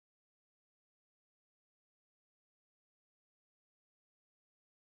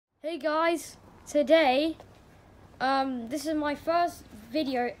Hey guys, today, this is my first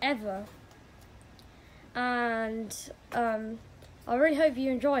video ever, and I really hope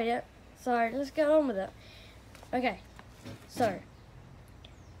you enjoyed it, so let's get on with it. Okay, so,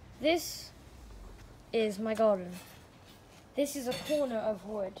 this is my garden. This is a corner of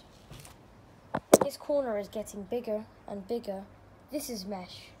wood. This corner is getting bigger and bigger. This is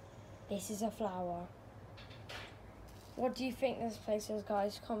mesh. This is a flower. What do you think this place is,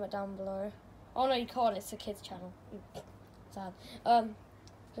 guys? Comment down below. Oh no, you can't. It's a kids channel. Sad.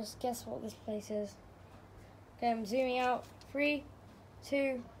 Just guess what this place is. Okay, I'm zooming out. 3,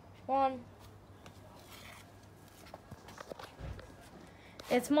 2, 1.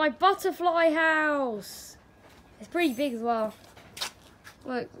 It's my butterfly house. It's pretty big as well.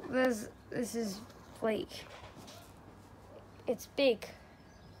 Look, this is like, it's big.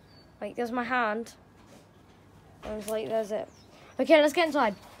 Like, there's my hand. I was like, there's it. Okay, let's get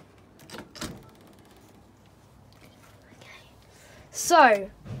inside. Okay.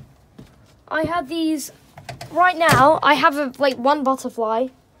 So, I have these, right now, I have one butterfly.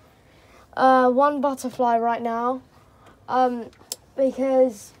 One butterfly right now.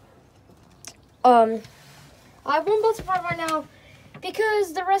 Because, I have one butterfly right now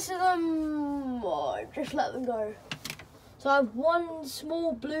because the rest of them, just let them go. So I have one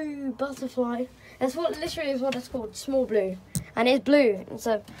small blue butterfly. That's what literally is what it's called, small blue. And it's blue. It's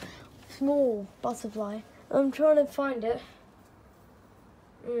a small butterfly. I'm trying to find it.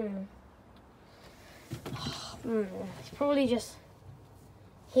 It's probably just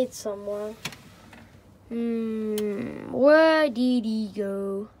hid somewhere. Where did he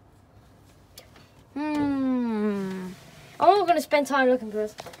go? I'm not going to spend time looking for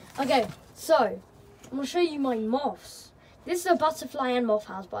this. Okay, so I'm going to show you my moths. This is a butterfly and moth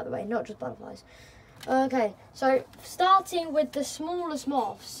house, by the way, not just butterflies. Okay, so starting with the smallest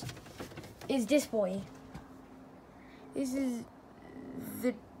moths is this boy. This is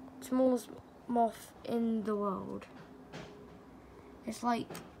the smallest moth in the world. It's like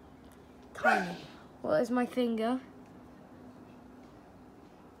tiny. Well, there's my finger.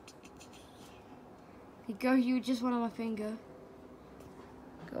 There you go, you just one on my finger.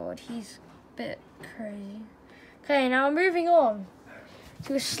 God, he's a bit crazy. Okay, now I'm moving on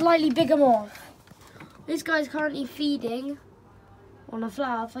to a slightly bigger moth. This guy's currently feeding on a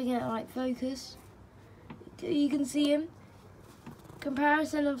flower. If I get right focus, you can see him.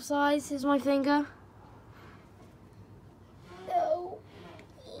 Comparison of size is my finger. Oh,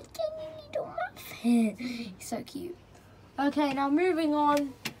 he's getting a little muff. He's so cute. Okay, now moving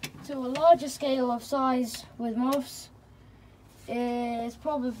on to a larger scale of size with moths is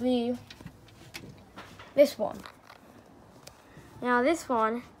probably this one. Now this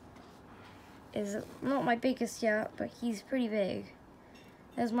one is not my biggest yet, but he's pretty big.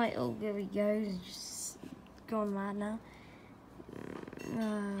 There's my, oh, there he goes, just gone mad now.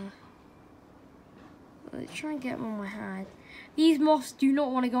 Let's try and get him on my hand. These moths do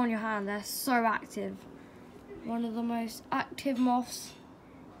not want to go on your hand, they're so active. One of the most active moths,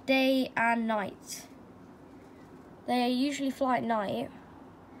 day and night. They usually fly at night,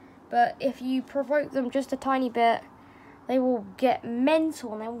 but if you provoke them just a tiny bit, they will get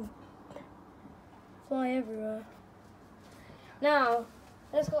mental and they will fly everywhere. Now,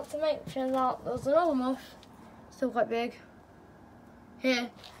 let's go to mention that there's another moth, still quite big,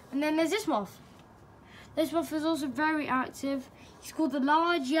 here. And then there's this moth. This moth is also very active. He's called the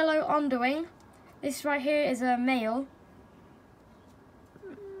large yellow underwing. This right here is a male.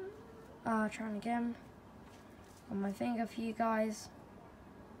 Trying again. On my finger for you guys.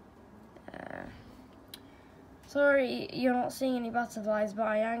 Sorry you're not seeing any butterflies, but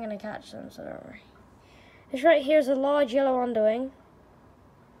I am going to catch them, so don't worry. This right here is a large yellow underwing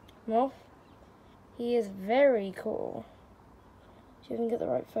moth. He is very cool. See if we can get the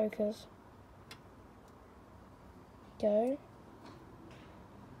right focus. Go.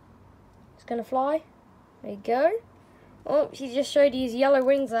 It's going to fly. There you go. Oh, he just showed you his yellow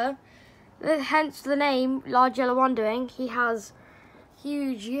wings there. Hence the name, large yellow underwing. He has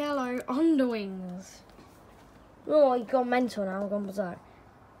huge yellow underwings. Oh, he got mental now. Gone berserk.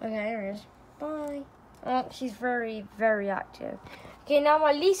 Okay, here he is. Bye. Oh, she's very, very active. Okay, now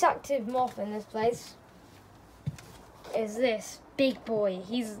my least active moth in this place is this big boy.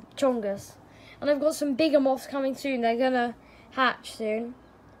 He's Chongus. And I've got some bigger moths coming soon. They're gonna hatch soon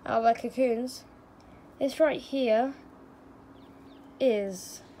out of their cocoons. This right here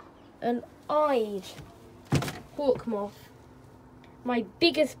is an eyed hawk moth. My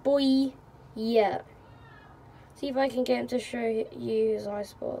biggest boy yet. See if I can get him to show you his eye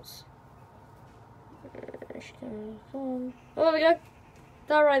spots. Oh, there we go.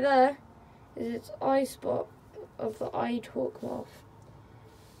 That right there is its eye spot of the eyed hawk moth.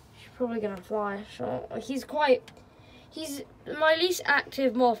 She's probably gonna fly. So he's my least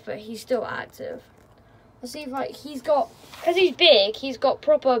active moth, but he's still active. Let's see if because he's big, he's got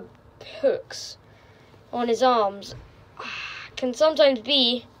proper hooks on his arms. Can sometimes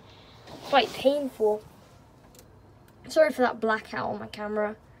be quite painful. Sorry for that blackout on my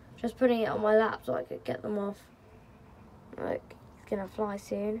camera. Just putting it on my lap so I could get them off. Like, he's gonna fly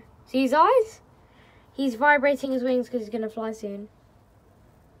soon. See his eyes? He's vibrating his wings because he's gonna fly soon.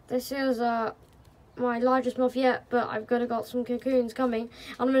 This is my largest moth yet, but I've got some cocoons coming.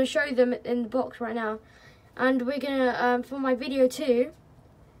 And I'm gonna show them in the box right now. And we're gonna, for my video 2,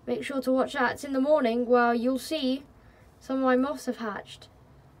 make sure to watch that. It's in the morning where you'll see some of my moths have hatched.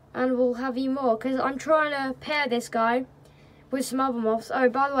 And we'll have even more, because I'm trying to pair this guy with some other moths. Oh,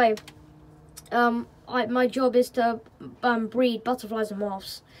 by the way, my job is to breed butterflies and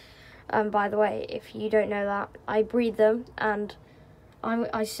moths. By the way, if you don't know that, I breed them and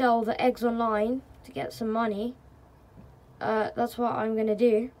I sell the eggs online to get some money. That's what I'm going to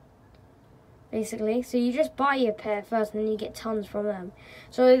do, basically. So you just buy your pair first and then you get tons from them.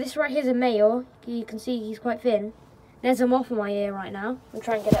 So this right here is a male. You can see he's quite thin. There's a moth in my ear right now. I'll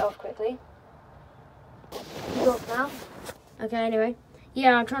try and get it off quickly. He's off now. Okay, anyway.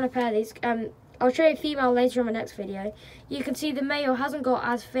 Yeah, I'm trying to pair these. I'll show you a female later in my next video. You can see the male hasn't got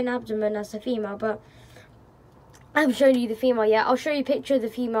as thin abdomen as the female, but I haven't shown you the female yet. I'll show you a picture of the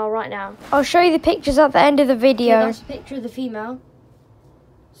female right now. I'll show you the pictures at the end of the video. So that's a picture of the female.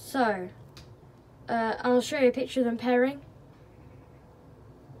 So, I'll show you a picture of them pairing.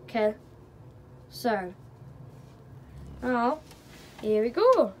 Okay. So, now, here we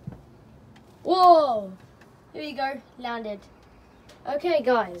go. Whoa! Here we go, landed. Okay,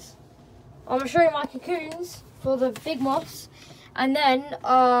 guys. I'm going to show you my cocoons for the big moths. And then,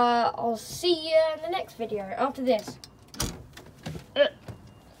 I'll see you in the next video after this.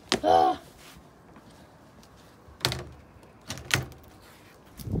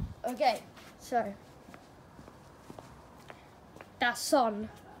 Okay, so. That's sun.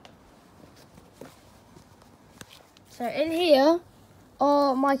 So in here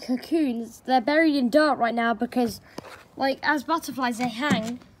are my cocoons. They're buried in dirt right now because, like, as butterflies they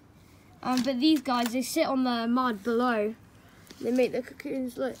hang. But these guys, they sit on the mud below. They make the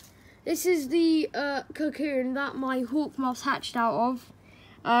cocoons. Look, this is the cocoon that my hawk moths hatched out of.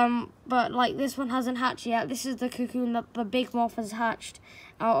 But like this one hasn't hatched yet. This is the cocoon that the big moth has hatched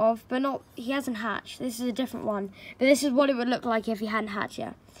out of. But he hasn't hatched. This is a different one. But this is what it would look like if he hadn't hatched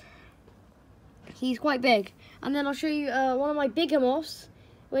yet. He's quite big. And then I'll show you one of my bigger moths,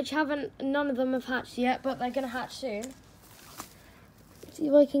 which none of them have hatched yet, but they're gonna hatch soon. See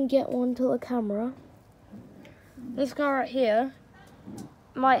if I can get one to the camera. This guy right here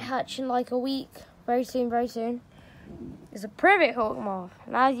might hatch in like a week. Very soon, very soon. It's a privet hawk moth.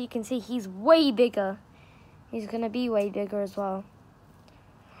 And as you can see, he's way bigger. He's going to be way bigger as well.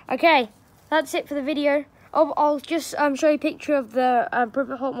 Okay, that's it for the video. I'll just show you a picture of the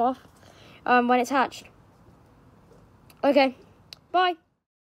privet hawk moth when it's hatched. Okay, bye.